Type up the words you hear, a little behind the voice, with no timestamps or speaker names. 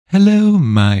Hello,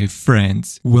 my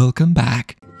friends. Welcome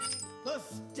back. The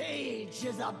stage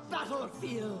is a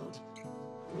battlefield.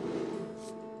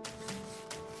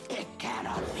 It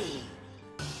cannot be.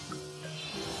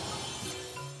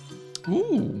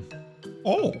 Ooh.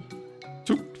 Oh.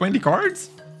 Took 20 cards?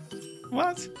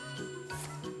 What?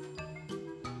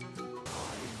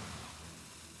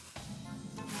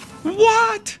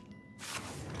 What?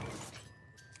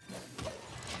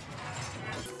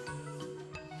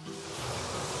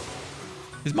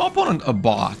 Is my opponent a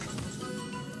bot?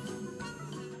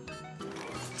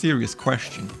 Serious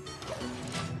question.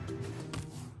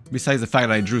 Besides the fact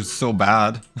that I drew so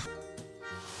bad.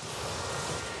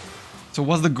 So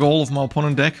what's the goal of my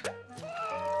opponent deck?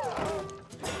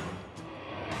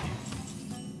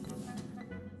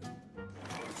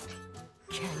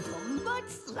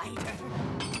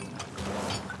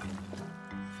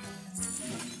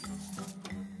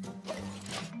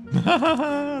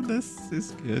 This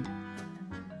is good.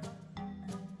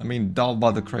 I mean, don't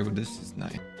bother cry with this is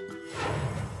nice.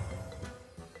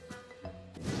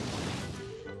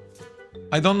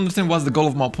 I don't understand what's the goal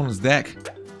of my opponent's deck.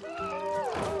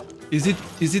 Is it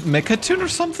Mechatune or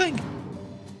something?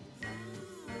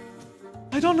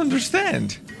 I don't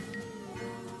understand.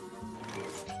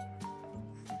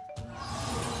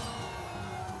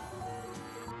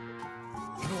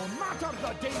 No matter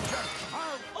the danger,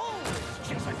 I'll always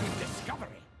chase a new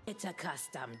discovery. It's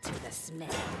accustomed to the smell.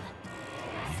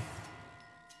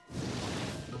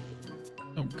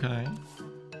 Okay.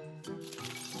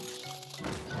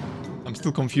 I'm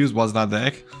still confused what's that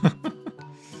deck.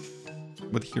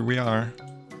 But here we are.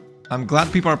 I'm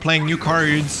glad people are playing new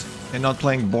cards and not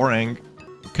playing boring.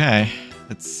 Okay,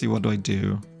 let's see, what do I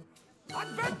do?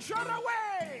 Adventure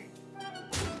away!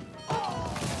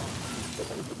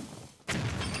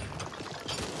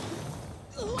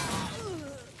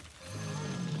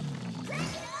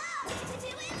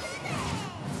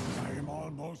 I'm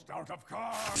almost out of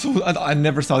cards. So I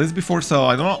never saw this before, so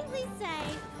I don't know. Please say,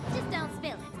 just don't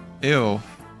spill it. Ew,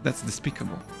 that's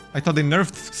despicable. I thought they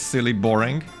nerfed silly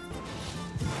boring.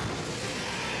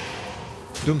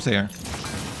 Doomsayer.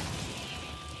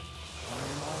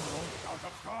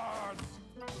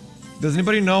 Does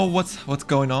anybody know what's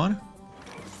going on?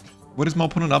 What is my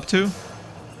opponent up to?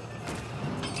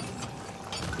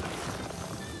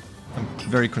 I'm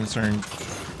very concerned.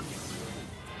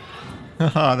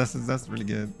 Haha, that's really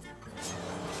good.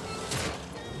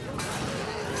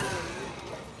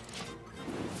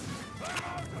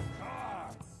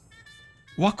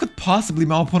 What could possibly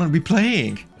my opponent be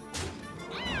playing?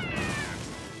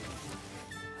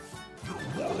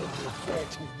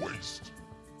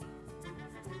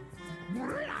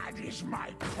 Blood is my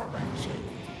currency.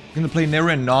 Gonna play Nero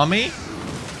and Nami?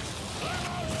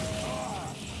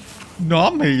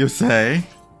 Nami, you say?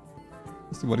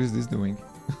 Let's see, what is this doing?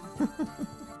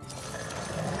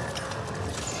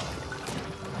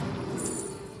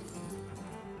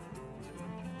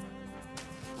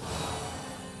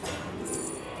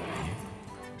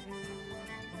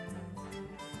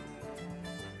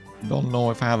 Don't know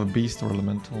if I have a beast or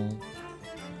elemental.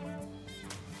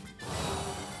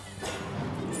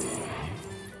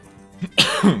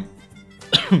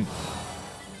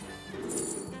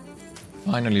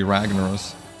 Finally,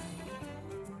 Ragnaros.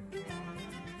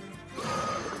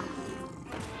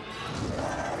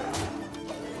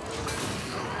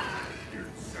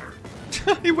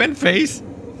 He went face.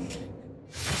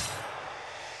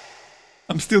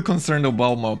 I'm still concerned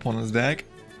about my opponent's deck.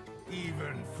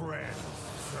 Even friends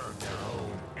serve their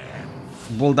own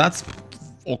ends. Well, that's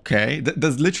okay.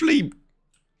 There's literally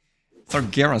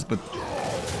Sargeras, but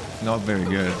not very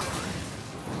good.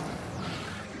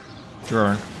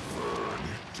 Sure.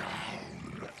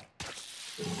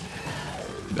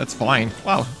 That's fine.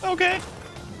 Wow, okay.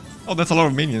 Oh, that's a lot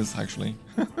of minions, actually.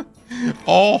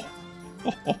 Oh,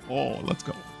 let's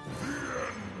go.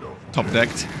 Top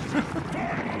decked.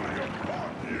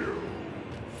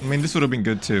 I mean, this would have been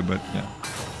good too, but yeah.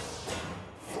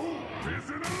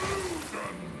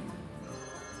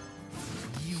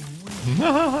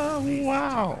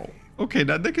 Wow. Okay,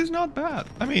 that deck is not bad.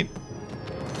 I mean,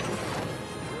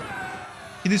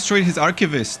 he destroyed his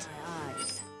Archivist.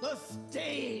 The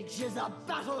stage is a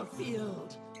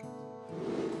battlefield.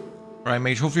 Right,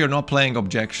 Mage, hopefully you're not playing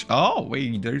objection. Oh,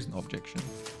 wait, there is no objection.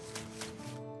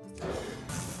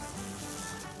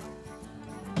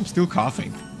 I'm still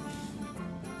coughing.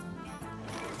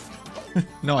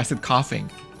 No, I said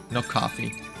coughing, not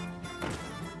coffee.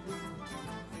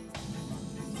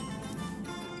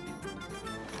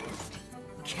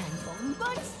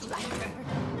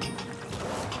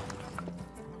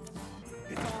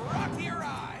 It's a rock your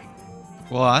eye.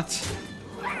 What?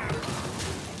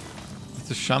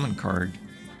 a Shaman card.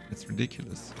 It's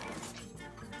ridiculous.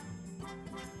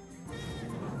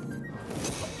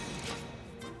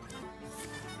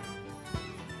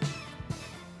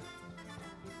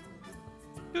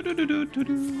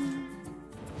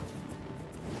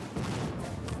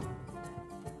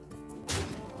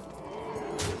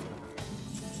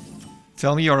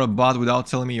 Tell me you're a bot without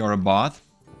telling me you're a bot.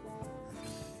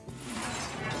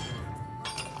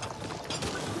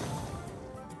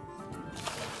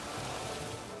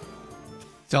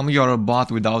 Tell me you're a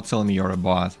bot without telling me you're a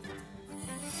bot.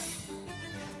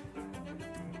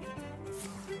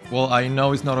 Well, I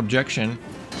know it's not objection.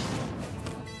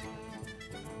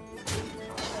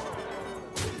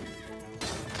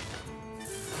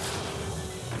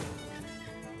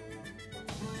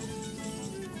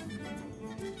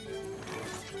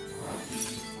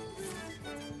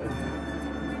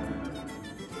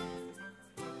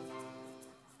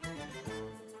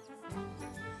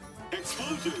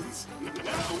 Explosions!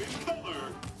 Now in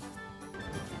color!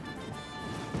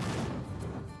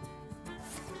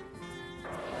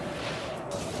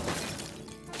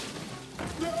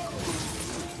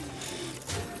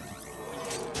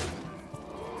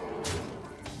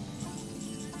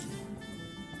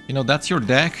 You know, that's your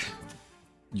deck.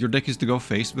 Your deck is to go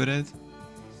face with it.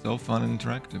 So fun and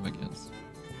interactive, I guess.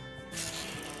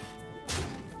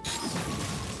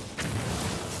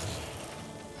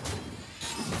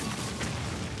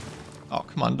 Oh,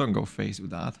 come on, don't go face with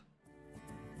that.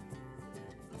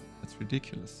 That's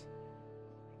ridiculous.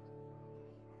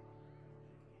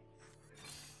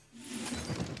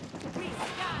 We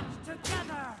stand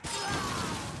together.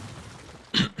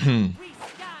 We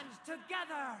stand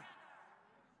together.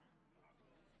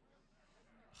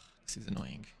 This is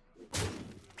annoying. We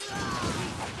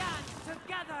stand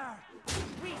together.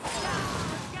 We stand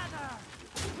together.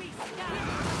 We stand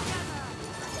together.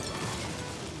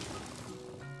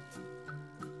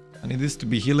 I need this to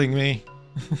be healing me.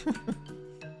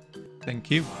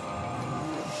 Thank you.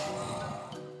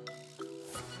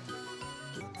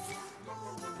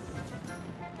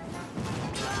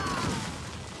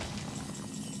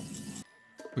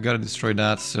 We gotta destroy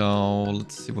that, so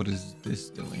let's see what is this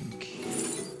doing.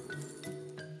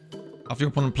 After your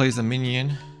opponent plays a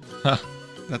minion. Ha,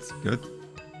 that's good.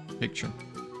 Picture.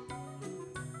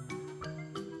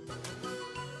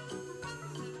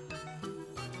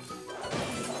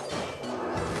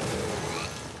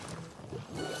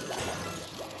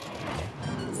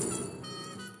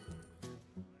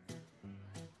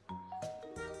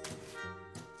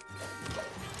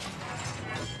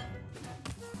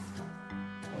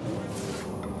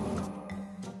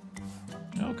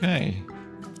 Okay.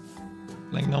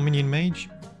 Playing no minion mage?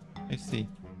 I see.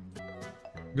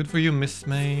 Good for you, Miss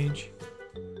Mage.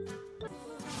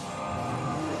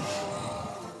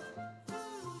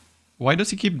 Why does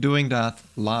he keep doing that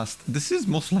last? This is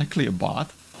most likely a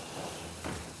bot.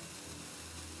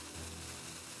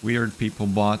 Weird people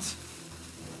bots.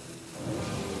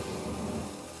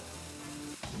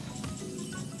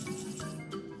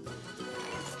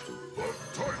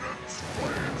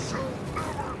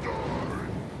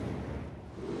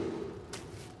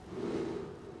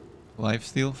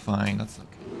 Lifesteal? Fine, that's okay.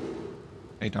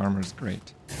 8 armor is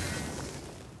great.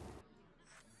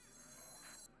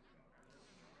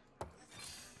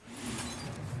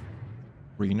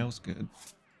 Reno's good.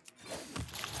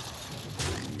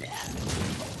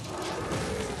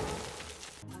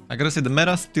 I gotta say the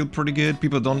meta's still pretty good.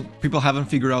 People haven't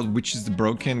figured out which is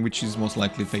broken, which is most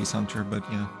likely Face Hunter, but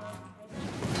yeah.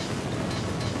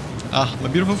 Ah, my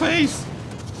beautiful face!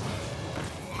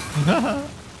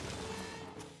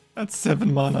 That's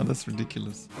 7 mana, that's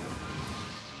ridiculous.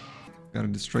 Gotta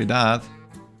destroy that.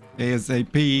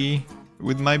 ASAP.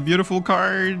 With my beautiful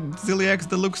card, Ziliax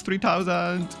Deluxe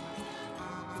 3000.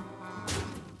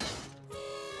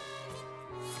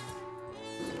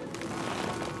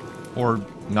 Or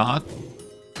not.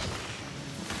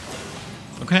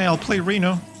 Okay, I'll play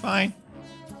Reno. Fine.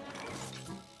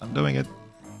 I'm doing it.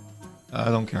 I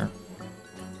don't care.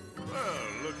 Well,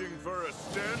 looking for a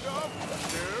standoff?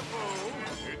 Careful,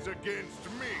 it's against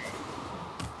me.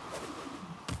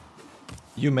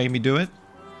 You made me do it.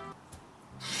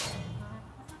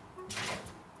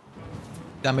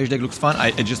 That Mage deck looks fun.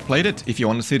 I just played it. If you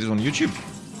want to see it on YouTube,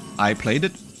 I played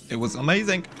it. It was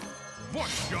amazing. One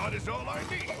shot is all I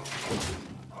need.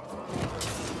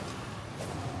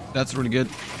 That's really good.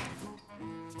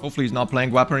 Hopefully he's not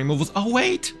playing weapon removals. Oh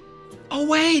wait! Oh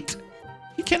wait!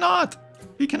 He cannot!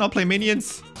 He cannot play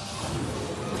minions.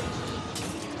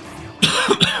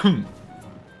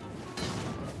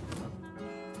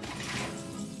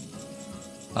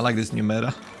 I like this new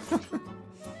meta.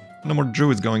 No more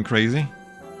druids going crazy.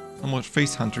 Almost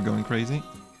Face Hunter going crazy.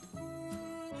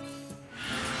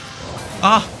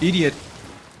 Ah, idiot!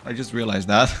 I just realized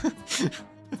that.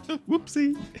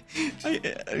 Whoopsie.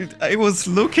 I was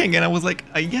looking and I was like,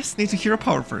 I guess need to hero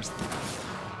power first.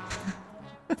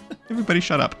 Everybody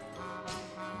shut up.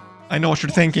 I know what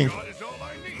you're thinking.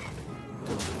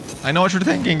 I know what you're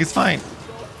thinking, it's fine.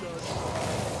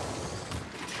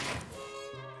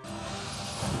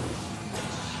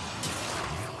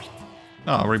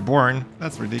 Oh, Reborn.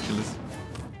 That's ridiculous.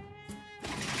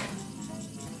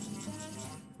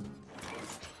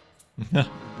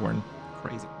 Reborn.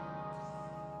 Crazy.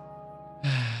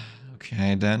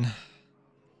 Okay, then.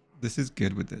 This is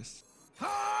good with this.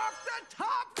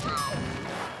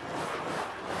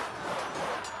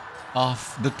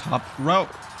 Off the top rope.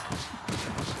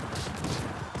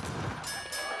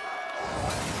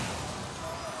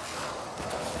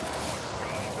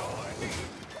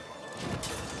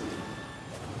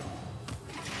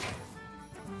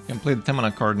 Can play the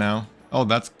 10-mana card now. Oh,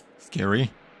 that's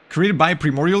scary. Created by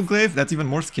Primordial Glaive? That's even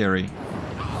more scary.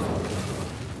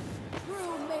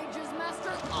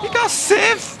 He got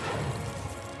Sif!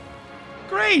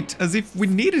 Great! As if we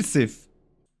needed Sif.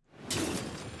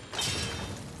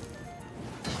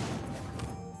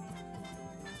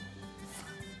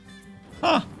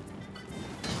 Huh.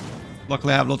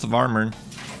 Luckily I have lots of armor.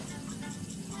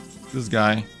 This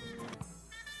guy.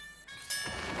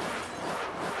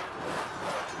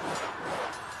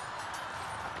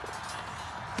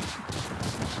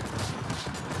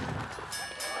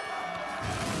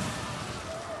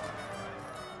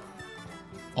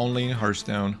 Only in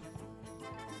Hearthstone.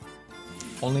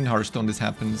 Only in Hearthstone this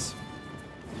happens.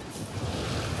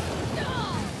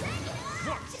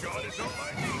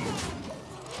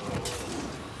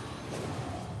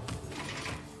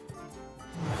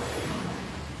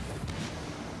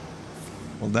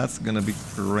 Well, that's gonna be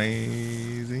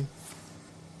crazy.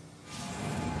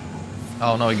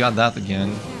 Oh no, he got that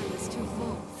again.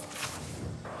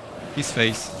 His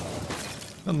face.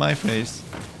 Not my face.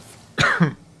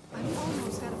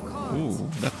 Ooh,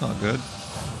 that's not good.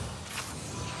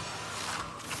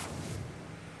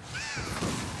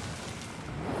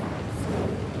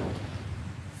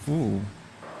 Ooh.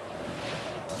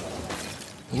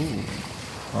 Ooh.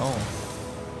 Oh.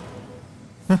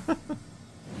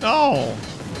 No!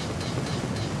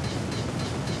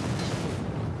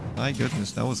 My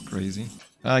goodness, that was crazy.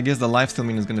 I guess the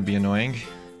lifesteal is gonna be annoying.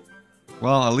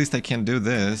 Well, at least I can do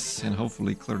this and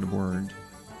hopefully clear the board.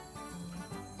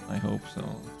 I hope so.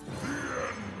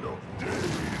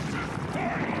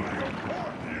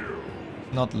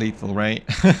 Not lethal, right?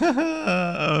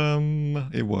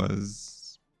 It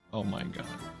was. Oh my god.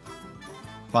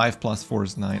 5 plus 4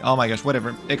 is 9. Oh my gosh,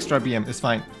 whatever. Extra BM. It's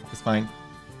fine. It's fine.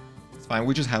 It's fine.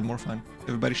 We just have more fun.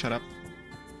 Everybody shut up.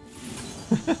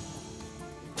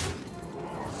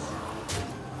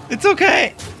 It's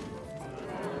okay.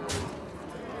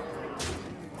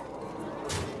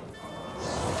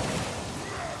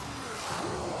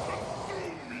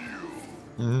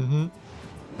 Mm-hmm.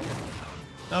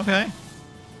 Okay.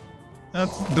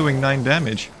 That's doing 9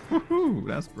 damage. Woohoo!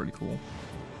 That's pretty cool.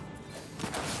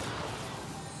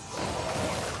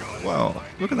 Whoa,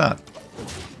 look at that.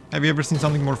 Have you ever seen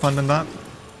something more fun than that?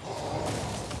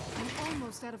 I'm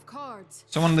almost out of cards.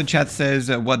 Someone in the chat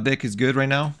says, what deck is good right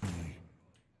now?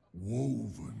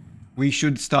 Woven. We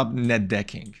should stop net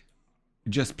decking.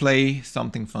 Just play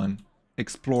something fun.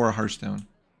 Explore Hearthstone.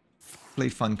 Play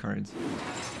fun cards.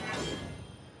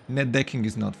 Net decking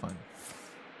is not fun.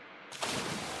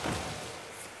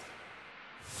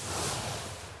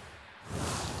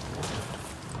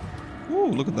 Ooh,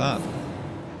 look at that.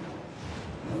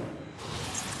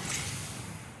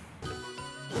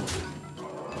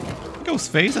 Look at his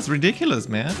face, that's ridiculous,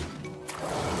 man.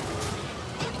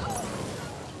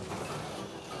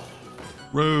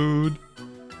 Road.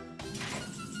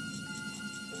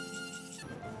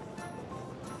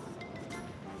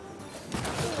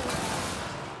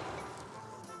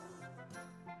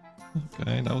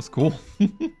 Okay, that was cool. No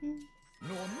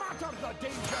matter the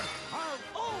danger, I'll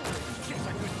always get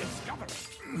a good discovery.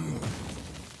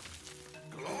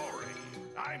 Glory,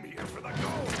 I'm here for the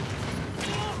gold.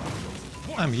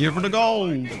 I'm here for the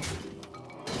gold.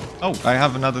 Oh, I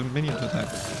have another minion to attack.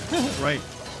 Right.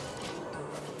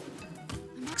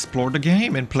 Explore the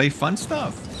game and play fun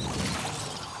stuff.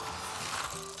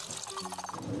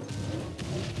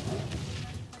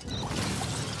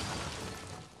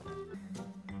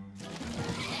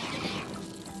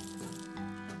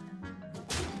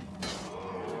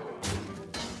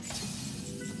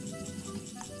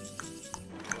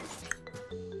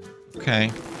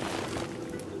 Okay.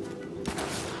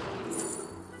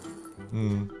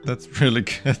 That's really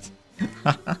good.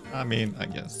 I mean, I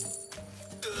guess.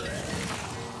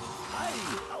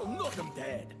 I'll knock him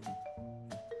dead.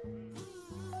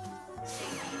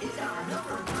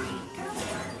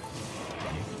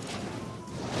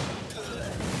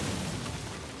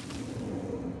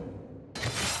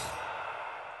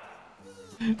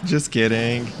 Just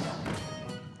kidding.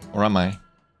 Or am I?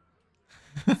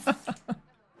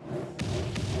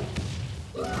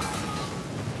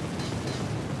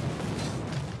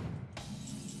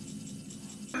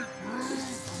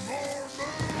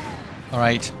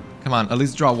 Alright, come on, at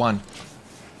least draw one.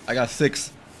 I got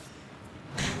 6.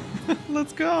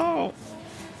 Let's go!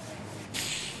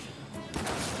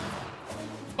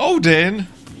 Odin!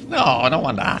 No, I don't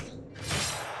want that.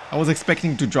 I was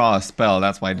expecting to draw a spell,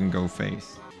 that's why I didn't go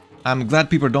face. I'm glad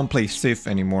people don't play Sif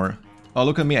anymore. Oh,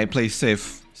 look at me, I play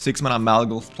Sif. 6 mana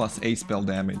Malgulf plus 8 spell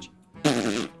damage.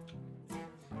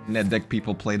 Net deck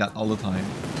people play that all the time.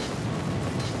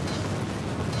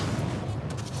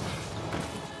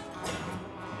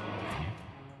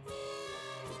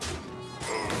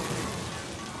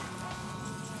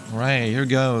 Alright, here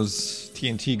goes.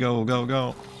 TNT, go, go,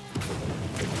 go.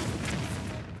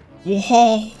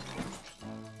 Whoa!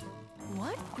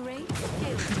 What great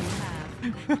skills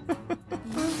you have.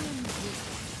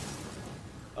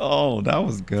 Oh, that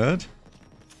was good.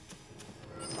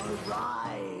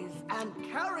 Arise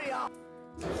and carry on.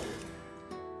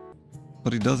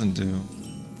 But it doesn't do.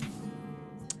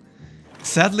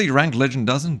 Sadly, Ranked Legend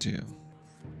doesn't do.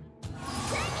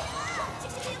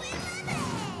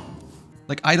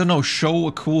 Like, I don't know, show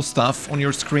cool stuff on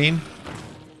your screen.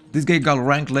 This guy got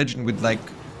Ranked Legend with, like,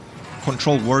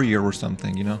 Control Warrior or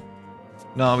something, you know?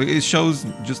 No, it shows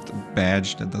just a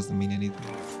badge that doesn't mean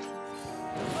anything.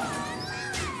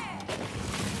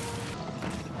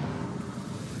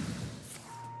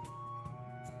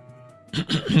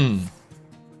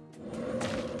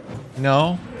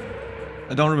 No?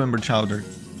 I don't remember Chowder.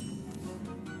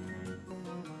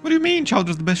 What do you mean?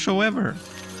 Chowder's the best show ever.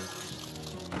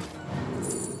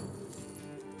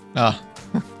 Ah.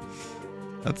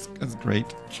 That's great.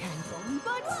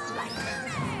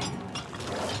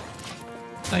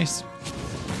 Nice.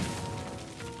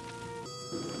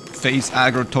 Face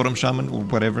Aggro Totem Shaman or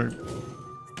whatever.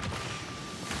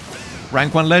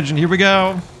 Rank 1 Legend, here we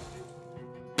go.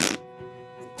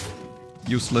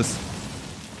 Useless.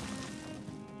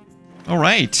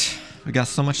 Alright. We got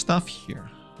so much stuff here.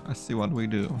 Let's see what we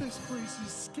do. This place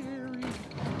is scary.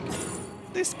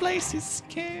 This place is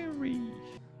scary.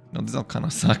 No, these are kind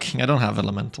of sucking. I don't have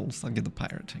elementals. I'll get the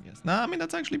pirate, I guess. Nah, I mean,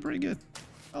 that's actually pretty good.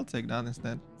 I'll take that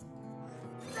instead.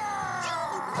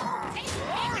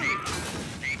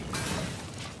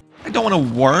 I don't want to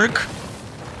work.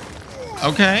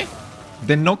 Okay.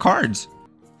 Then no cards.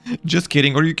 Just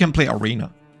kidding. Or you can play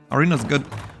Arena. Arena's good.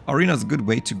 Arena's a good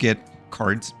way to get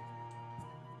cards.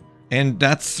 And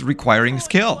that's requiring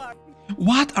skill.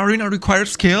 What? Arena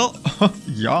requires skill?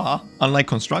 Yeah. Unlike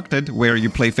Constructed, where you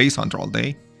play Face Hunter all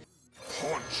day.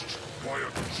 Punched by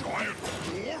a giant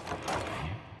dwarf?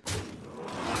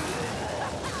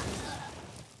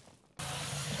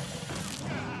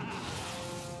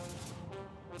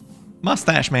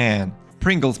 Mustache Man.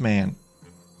 Pringles Man.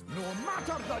 No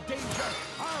matter the danger,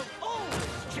 I'll always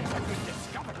chase a good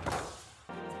discovery.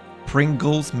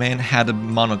 Pringles Man had a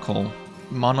monocle.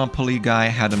 Monopoly guy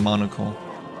had a monocle.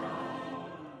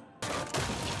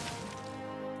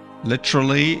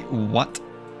 Literally, what?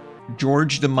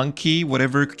 George the monkey,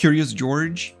 whatever, Curious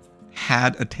George,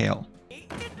 had a tail.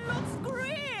 It looks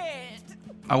great.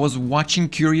 I was watching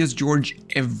Curious George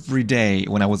every day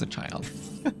when I was a child.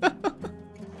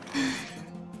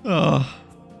 Oh,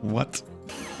 what?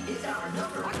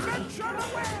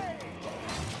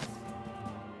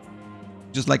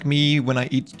 Just like me when I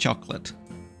eat chocolate.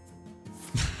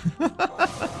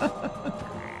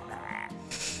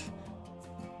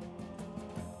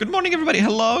 Good morning, everybody.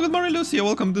 Hello. Good morning, Lucia.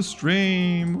 Welcome to the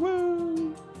stream.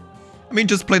 Woo. I mean,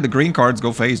 just play the green cards,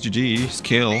 go face, GG,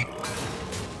 skill.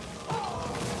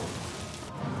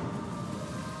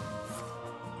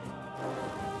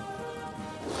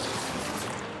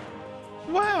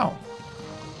 Wow.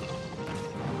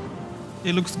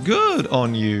 It looks good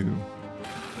on you.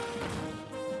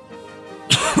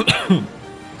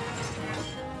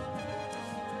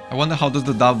 I wonder how does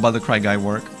the Dove by the Cry guy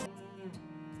work?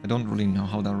 I don't really know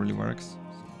how that really works. So,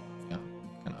 yeah,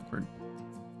 kind of awkward.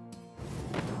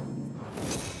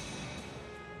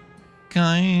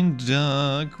 Kind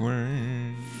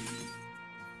awkward.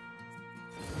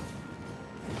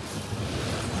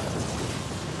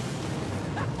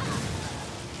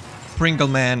 Pringle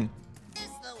Man. It's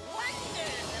the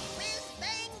wonders of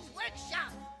Whizbang's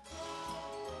workshop.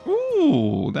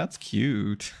 Ooh, that's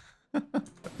cute.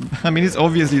 I mean, it's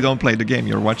obvious you don't play the game,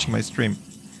 you're watching my stream.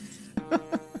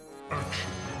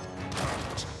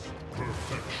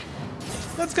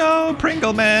 Let's go,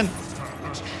 Pringle Man!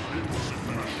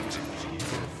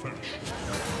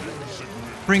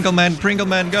 Pringle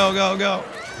Man, go, go, go!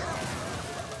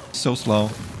 So slow.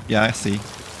 Yeah, I see.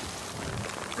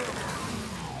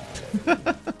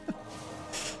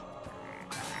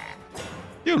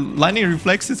 Yo, lightning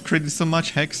reflexes crit so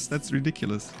much hex, that's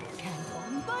ridiculous.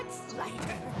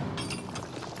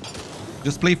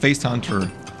 Just play Face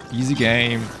Hunter. Easy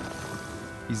game.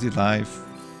 Easy life.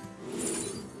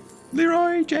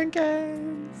 Leroy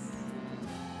Jenkins!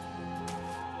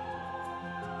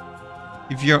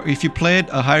 If you played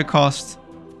a higher cost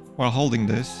while holding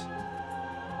this.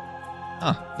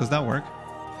 Ah, does that work?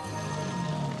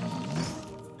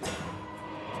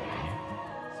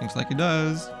 Seems like it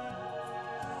does.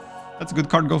 That's a good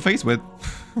card to go face with.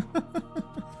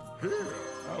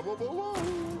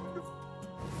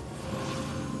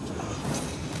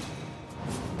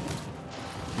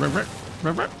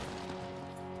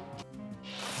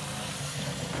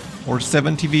 Or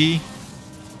 7 TV.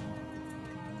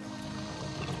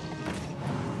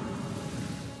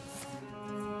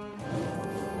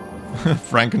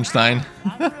 Frankenstein.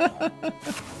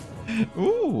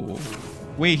 Ooh.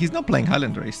 Wait, he's not playing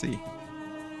Highlander, I see.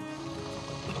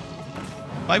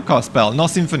 5 cost spell, no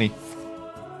Symphony.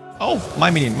 Oh, my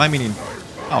minion, my minion.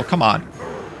 Oh, come on.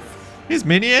 His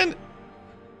minion?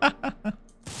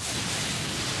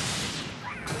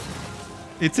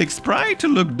 It takes pride to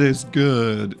look this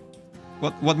good.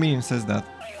 What minion says that?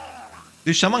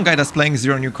 This Shaman guy that's playing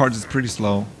 0 new cards is pretty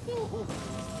slow.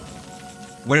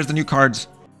 Where's the new cards?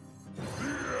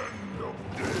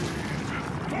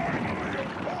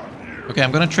 Okay,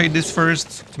 I'm gonna trade this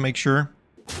first to make sure.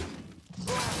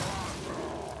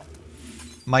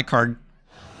 My card.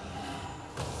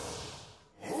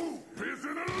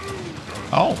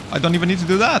 Oh, I don't even need to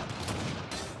do that.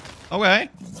 Okay.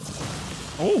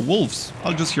 Oh, wolves.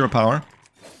 I'll just hero power.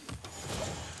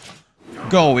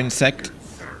 Go, insect.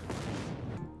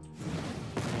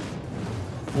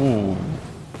 Oh,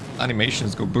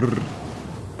 animations go brrr.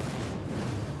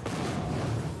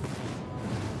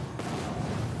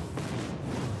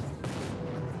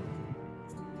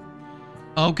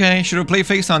 Okay, should have played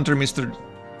Face Hunter, mister.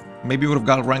 Maybe would have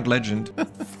got rank legend.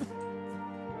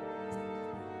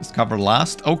 Discover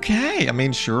last? Okay, I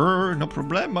mean, sure, no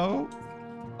problemo.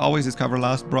 Always discover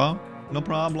last, bro. No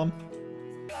problem.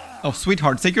 Oh,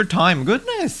 sweetheart, take your time.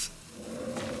 Goodness.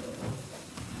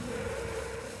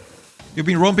 You've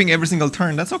been romping every single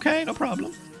turn. That's okay, no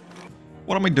problem.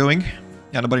 What am I doing?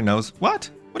 Yeah, nobody knows. What?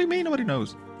 What do you mean nobody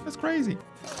knows? That's crazy.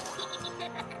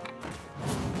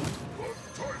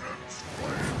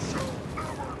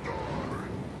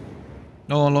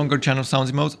 No longer channel sounds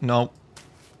emotes? No.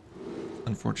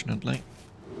 Unfortunately.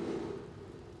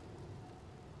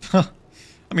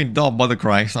 I mean, Dog Bother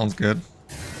Cry sounds good.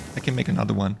 I can make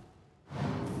another one.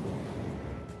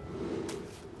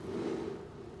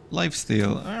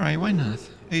 Lifesteal. Alright, why not?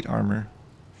 8 armor.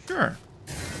 Sure.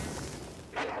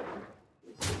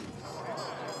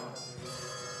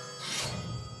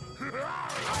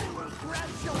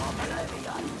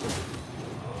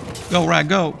 Go, Rag,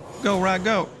 go! Go, Rag,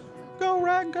 go! Go,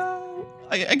 Rag, go!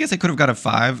 I guess I could have got a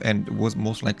 5 and was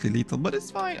most likely lethal, but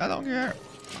it's fine. I don't care.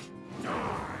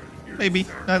 Maybe.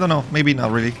 I don't know. Maybe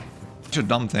not really. Such a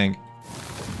dumb thing.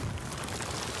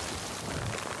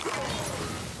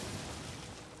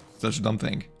 Such a dumb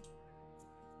thing.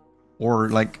 Or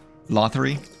like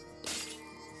Lottery.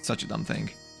 Such a dumb thing.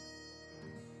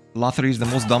 Lottery is the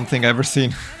most dumb thing I've ever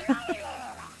seen.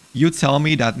 You tell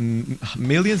me that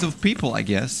millions of people, I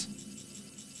guess.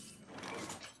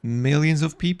 Millions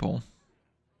of people.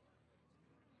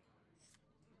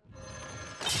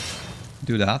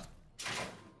 Do that.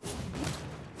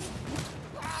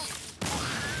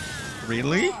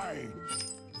 Really?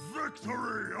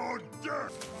 Victory or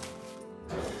death.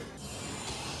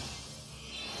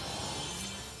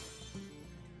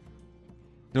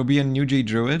 There'll be a new J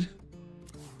Druid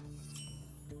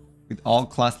with all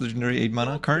class legendary 8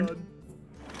 mana card.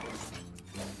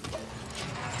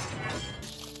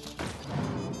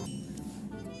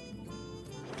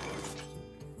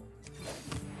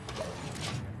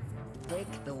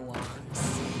 Break the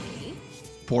wands.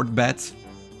 Port bets.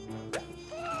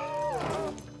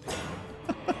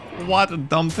 What a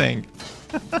dumb thing.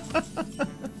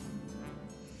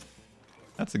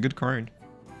 That's a good card.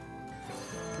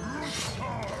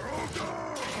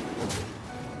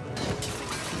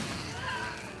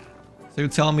 So you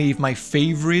tell me if my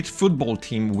favorite football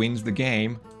team wins the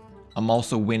game, I'm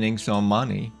also winning some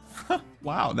money.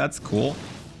 Wow, that's cool.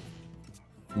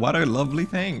 What a lovely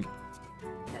thing.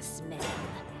 The smell.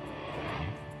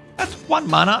 That's 1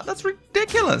 mana. That's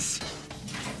ridiculous.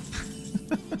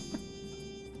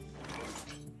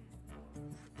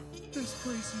 This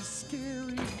place is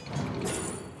scary.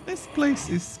 This place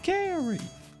is scary.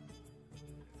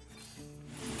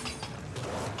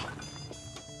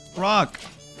 Rock.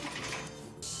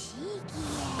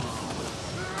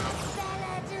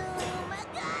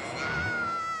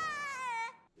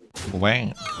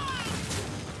 Wow.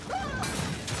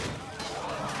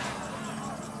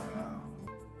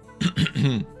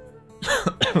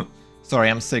 Sorry,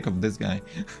 I'm sick of this guy.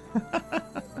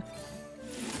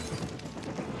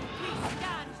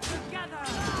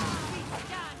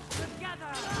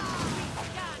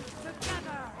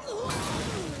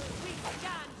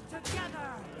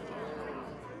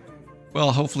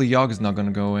 Well, hopefully Yogg is not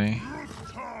gonna go away.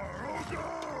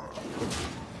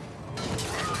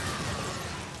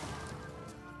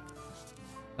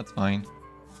 That's fine.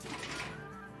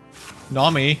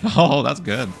 Nami! Oh, that's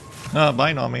good.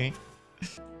 Bye, Nami.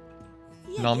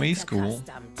 Nami's cool.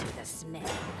 Accustomed to the smell.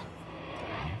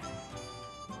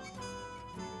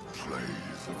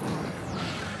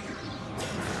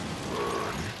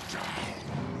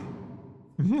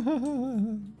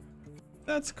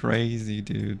 That's crazy,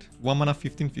 dude. 1 mana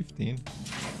 15/15.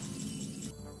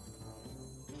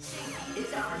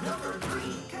 Is our number 3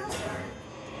 counter.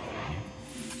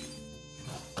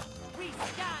 We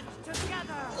stand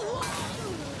together.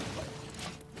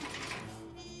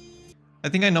 I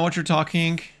think I know what you're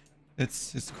talking.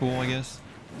 It's cool, I guess.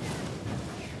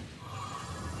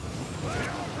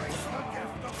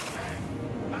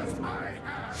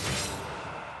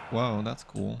 Whoa, that's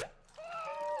cool.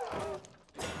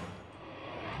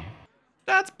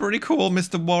 That's pretty cool,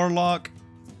 Mr. Warlock.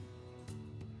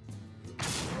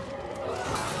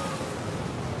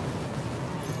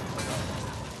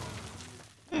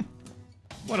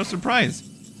 What a surprise.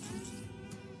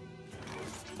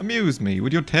 Amuse me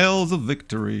with your tales of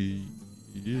victory.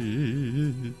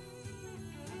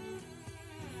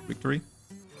 Victory?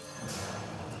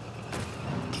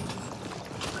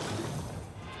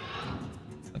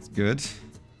 That's good.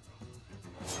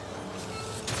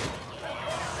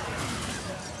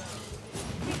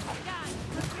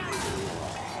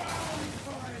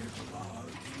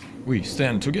 We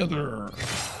stand together.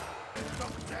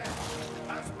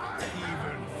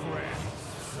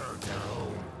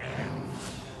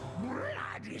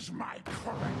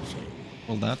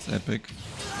 Well, that's epic.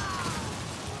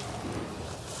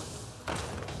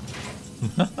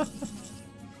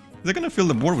 They're gonna fill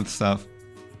the board with stuff.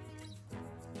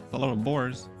 It's a lot of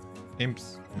boars.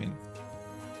 Imps, I mean.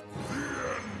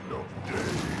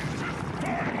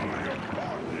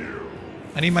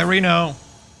 I need my Reno.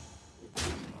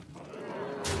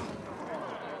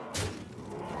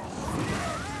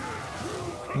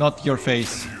 Not your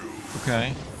face.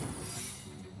 Okay.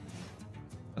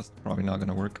 That's probably not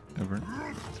gonna work ever.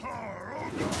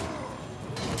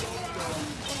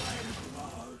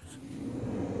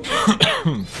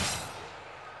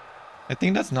 I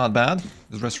think that's not bad.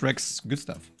 This resurrects good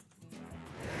stuff.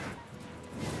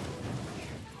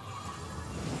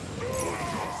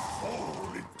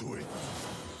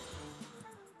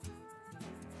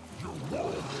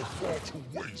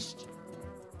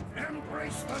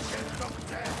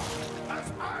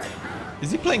 Is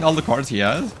he playing all the cards he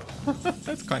has?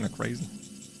 That's kind of crazy.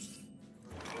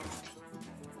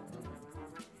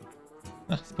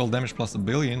 Spell damage plus 1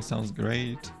 billion sounds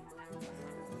great.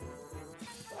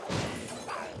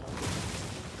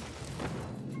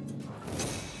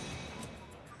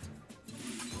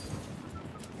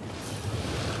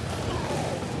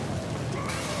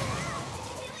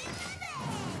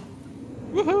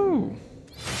 Woohoo!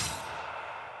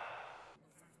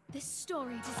 This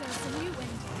story deserves a new ending.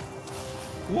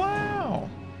 Wow!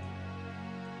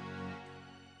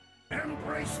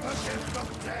 Embrace the gift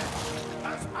of death,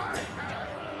 as I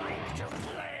like to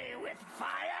play with fire.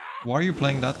 Why are you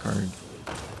playing that card?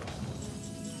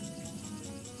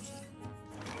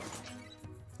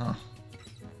 Huh.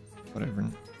 Whatever.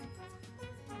 No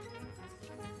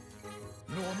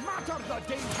matter the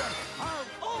danger, I'll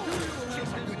always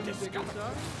chase a good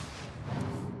discovery.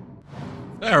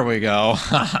 There we go.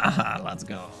 Let's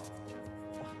go.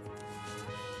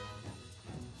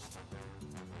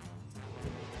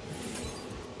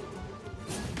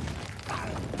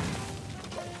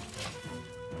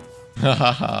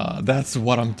 That's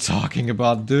what I'm talking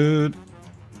about, dude.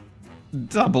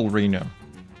 Double Reno.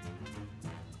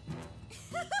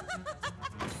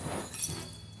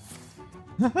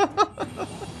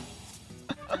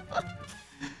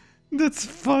 That's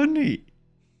funny.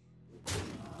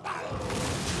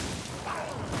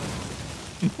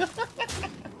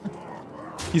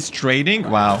 He's trading?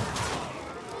 Wow.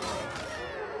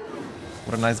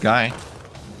 What a nice guy.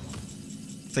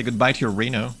 Say goodbye to your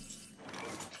Reno.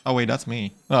 Oh wait, that's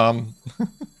me. I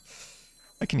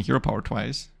can hero power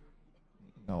twice.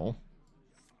 No.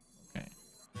 Okay.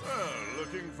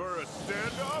 Looking for a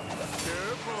standoff?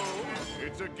 Careful,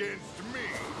 it's against me.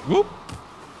 Whoop.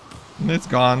 And it's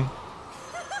gone.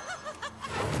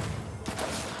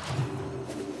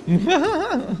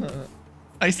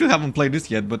 I still haven't played this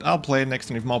yet, but I'll play it next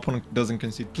time if my opponent doesn't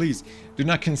concede. Please, do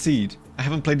not concede. I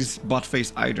haven't played this bot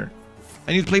phase either.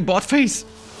 I need to play bot phase.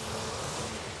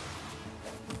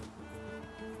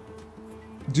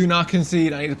 Do not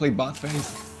concede. I need to play bot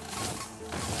phase.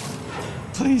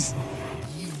 Please.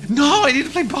 No, I need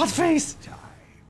to play bot phase.